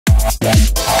Hi,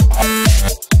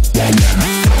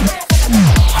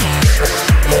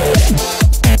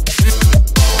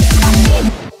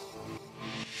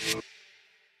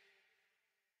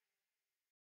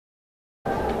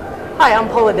 I'm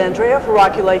Paula for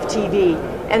MaxLife TV,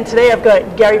 and today I've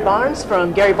got Gary Barnes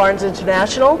from Gary Barnes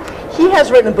International. He has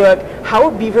written a book, How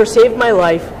a Beaver Saved My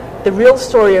Life, The Real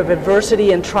Story of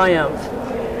Adversity and Triumph.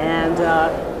 And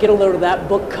get a load of that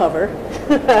book cover.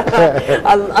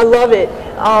 I love it.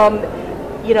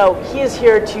 You know, he is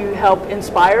here to help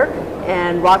inspire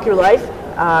and rock your life.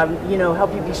 You know,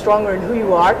 help you be stronger in who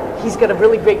you are. He's got a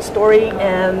really great story,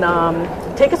 and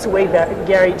take us away,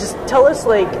 Gary. Just tell us,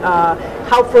 like,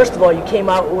 how first of all you came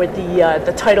out with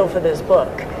the title for this book.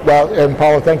 Well, and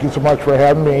Paula, thank you so much for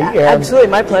having me. And, absolutely,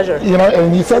 my pleasure. You know,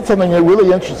 and you said something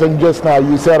really interesting just now.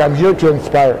 You said, I'm here to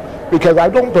inspire. Because I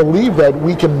don't believe that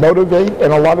we can motivate,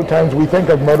 and a lot of times we think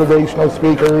of motivational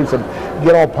speakers and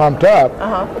get all pumped up.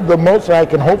 The most I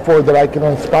can hope for is that I can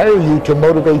inspire you to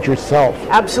motivate yourself.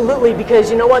 Absolutely, because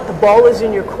you know what? The ball is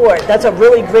in your court. That's a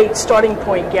really great starting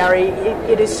point, Gary.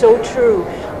 It is so true.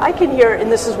 I can hear, and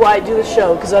this is why I do the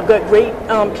show, because I've got great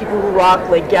people who rock,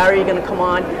 like Gary, going to come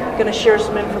on, going to share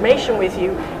some information with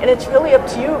you, and it's really up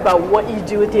to you about what you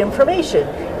do with the information.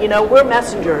 You know, we're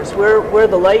messengers. We're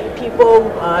the light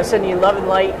people, sending you love and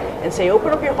light, and say, open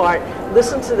up your heart,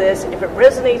 listen to this. If it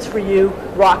resonates for you,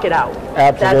 rock it out.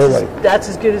 Absolutely. That's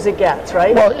as good as it gets,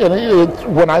 right? Well,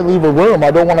 and when I leave a room,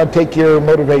 I don't want to take your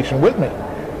motivation with me.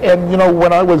 And you know,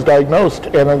 when I was diagnosed,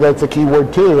 and that's a key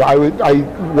word too, I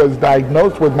was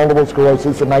diagnosed with multiple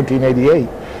sclerosis in 1988.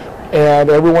 And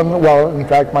everyone, well, in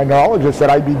fact, my neurologist said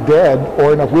I'd be dead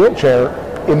or in a wheelchair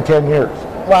in 10 years.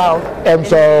 Wow. And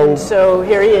so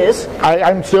here he is.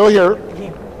 I'm still here.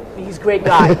 He's a great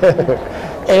guy.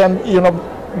 And, you know,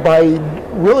 by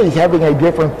really having a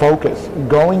different focus,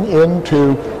 going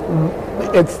into,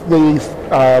 it's the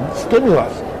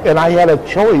stimulus. And I had a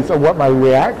choice of what my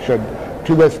reaction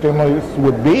to the stimulus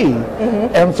would be.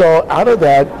 And so out of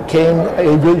that came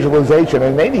a visualization.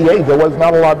 In '88, there was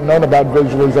not a lot known about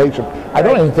visualization. I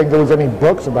don't even think there was any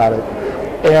books about it.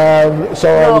 And so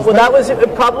well, that was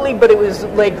probably, but it was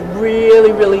like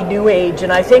really, really new age.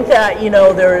 And I think that, you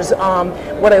know, there's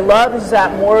what I love is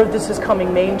that more of this is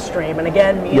coming mainstream. And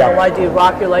again, you know, I do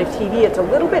Rock Your Life TV. It's a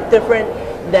little bit different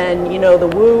than, you know, the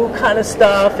woo kind of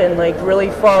stuff and like really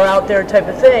far out there type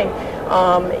of thing.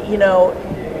 You know,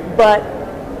 but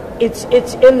it's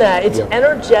in that. It's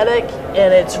energetic,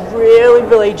 and it's really,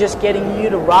 really just getting you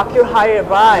to rock your higher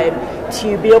vibe,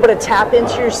 to be able to tap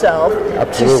into yourself,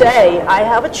 to say, I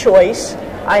have a choice,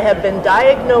 I have been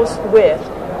diagnosed with,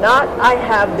 not I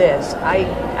have this, I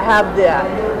have that,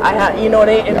 I have, you know what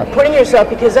I mean? And putting yourself,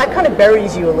 because that kind of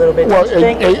buries you a little bit, don't you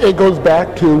think? It goes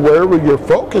back to wherever your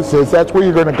focus is, that's where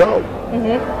you're going to go.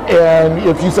 And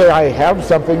if you say, I have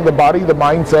something, the body, the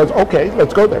mind says, okay,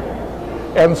 let's go there.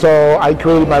 And so I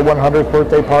created my 100th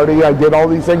birthday party. I did all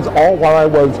these things all while I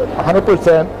was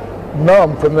 100%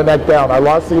 numb from the neck down. I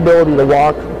lost the ability to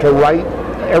walk, to write,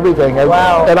 everything. And,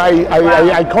 and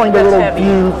I coined a little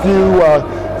few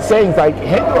sayings like,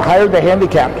 hired the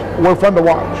handicapped, we're fun to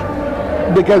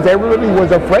watch. Because everybody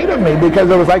was afraid of me, because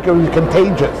it was like it was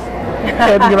contagious.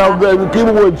 And you know, the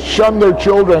people would shun their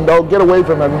children, they'll get away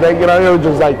from them. They, you know, it was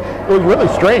just like, it was really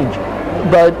strange.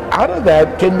 But out of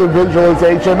that came the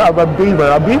visualization of a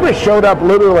beaver. A beaver showed up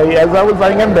literally as I was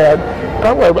laying in bed.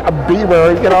 A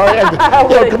beaver, you know, and,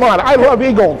 you know, come on, I love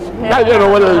eagles. I don't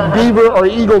know whether beaver or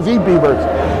eagles eat beavers.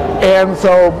 And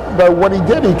so, but what he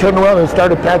did, he turned around and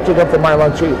started patching up the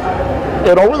myelin sheath.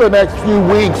 And over the next few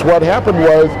weeks, what happened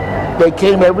was they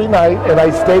came every night, and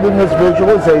I stayed in this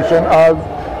visualization of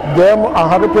them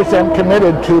 100%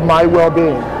 committed to my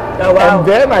well-being. Oh, wow. And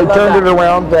then I turned it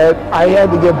around that I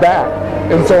had to give back.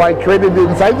 And so I created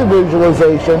inside the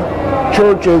visualization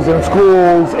churches and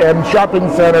schools and shopping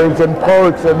centers and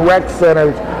parks and rec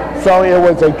centers. So it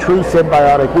was a true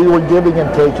symbiotic. We were giving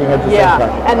and taking at the same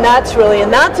time. And that's really,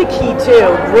 and that's a key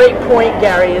too. Great point,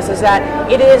 Gary, is that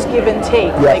it is give and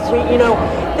take. Like, you know,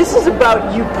 this is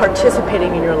about you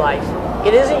participating in your life.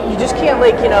 It isn't, you just can't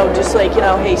like, you know, just like, you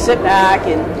know, hey, sit back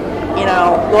and, you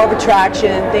know, law of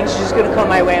attraction, things are just going to come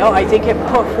my way. Oh, I think,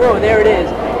 whoa, there it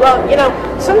is. Well, you know,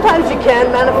 sometimes you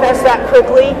can manifest that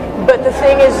quickly, but the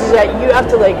thing is that you have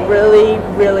to like really,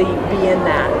 really be in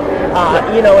that.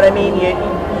 You know what I mean?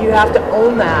 You have to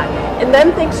own that. And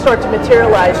then things start to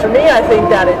materialize. For me, I think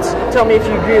that it's, tell me if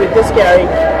you agree with this, Gary,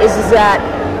 is that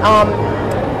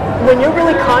when you're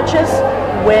really conscious,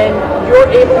 when you're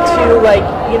able to like,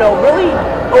 you know, really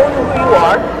own who you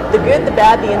are, the good, the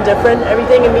bad, the indifferent,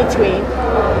 everything in between,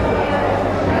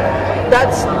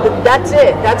 that's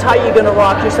it. That's how you're going to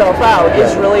rock yourself out.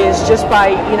 Is just by,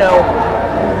 you know,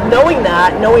 knowing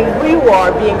who you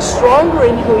are, being stronger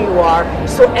in who you are.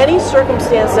 So any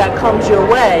circumstance that comes your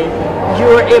way,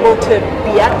 you're able to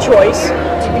be at choice,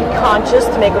 to be conscious,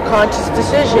 to make a conscious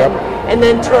decision, and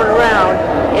then turn around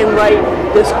and write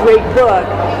this great book,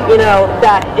 you know,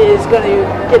 that is going to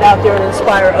get out there and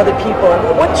inspire other people.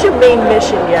 What's your main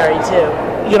mission, Gary, too?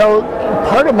 You know,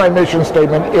 part of my mission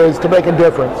statement is to make a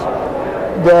difference.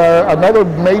 Another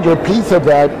major piece of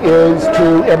that is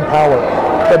to empower.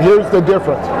 But here's the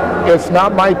difference. It's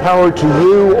not my power to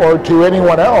you or to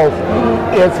anyone else.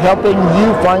 It's helping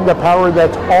you find the power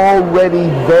that's already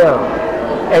there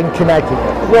and connecting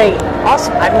it. Great.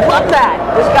 Awesome. I love that.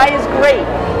 This guy is great.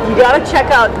 You got to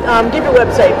check out, give your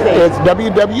website, please. It's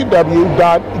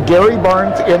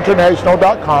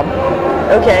www.garybarnesinternational.com.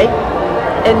 Okay.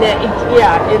 And then,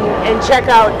 and check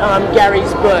out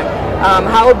Gary's book,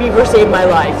 How a Beaver Saved My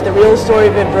Life, the real story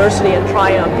of adversity and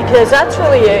triumph, because that's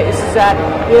really it, is that,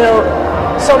 you know,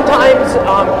 sometimes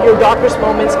your darkest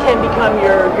moments can become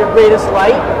your greatest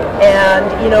light, and,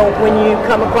 you know, when you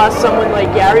come across someone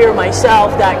like Gary or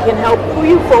myself that can help pull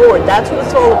you forward, that's what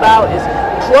it's all about, is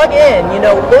plug in, you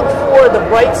know, look for the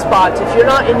bright spots. If you're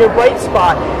not in your bright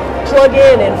spot, plug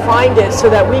in and find it so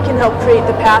that we can help create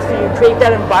the path for you, create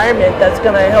that environment that's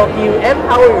going to help you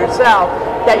empower yourself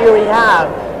that you already have.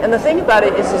 And the thing about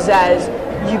it is as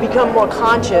you become more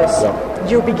conscious,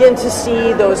 you begin to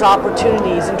see those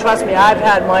opportunities. And trust me, I've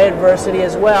had my adversity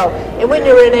as well. And when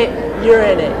you're in it, you're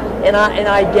in it. And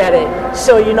I get it.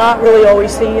 So you're not really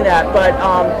always thinking that. But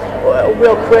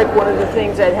real quick, one of the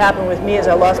things that happened with me is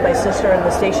I lost my sister in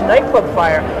the station nightclub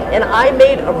fire. And I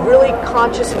made a really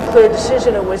conscious and clear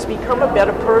decision. It was become a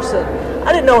better person.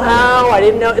 I didn't know how. I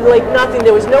didn't know, like nothing.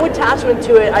 There was no attachment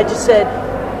to it. I just said,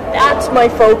 that's my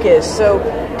focus. So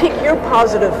pick your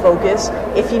positive focus.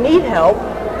 If you need help,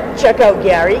 check out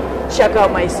Gary, check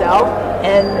out myself,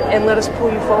 and let us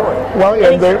pull you forward. Well,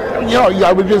 and you know,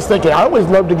 I was just thinking, I always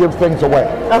love to give things away.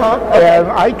 Okay. And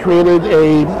I created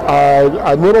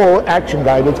a little action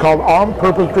guide. It's called On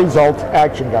Purpose Results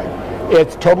Action Guide.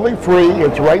 It's totally free.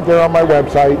 It's right there on my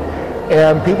website.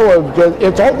 And people have just,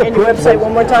 it's all the... And your website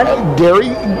one more time?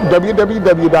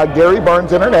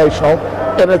 www.garybarnesinternational.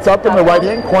 And it's up in the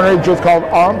right-hand corner. It's just called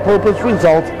On Purpose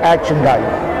Results Action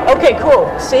Guide. Okay, cool.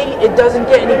 See, it doesn't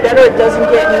get any better. It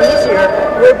doesn't get any easier.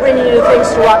 We're bringing you the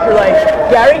things to rock your life.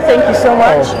 Gary, thank you so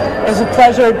much. It was a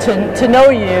pleasure to know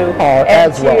you.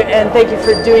 And thank you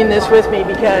for doing this with me,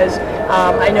 because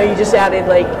I know you just added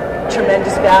like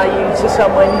tremendous value to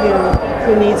someone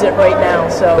who needs it right now.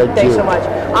 So thanks so much.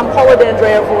 I'm Paula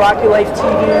D'Andrea for Rock Your Life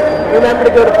TV. Remember to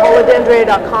go to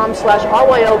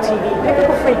pauladandrea.com/RYLTV. Pick up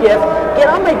a free gift. Get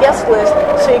on my guest list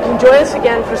so you can join us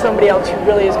again for somebody else who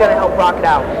really is going to help rock it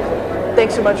out.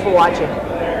 Thanks so much for watching.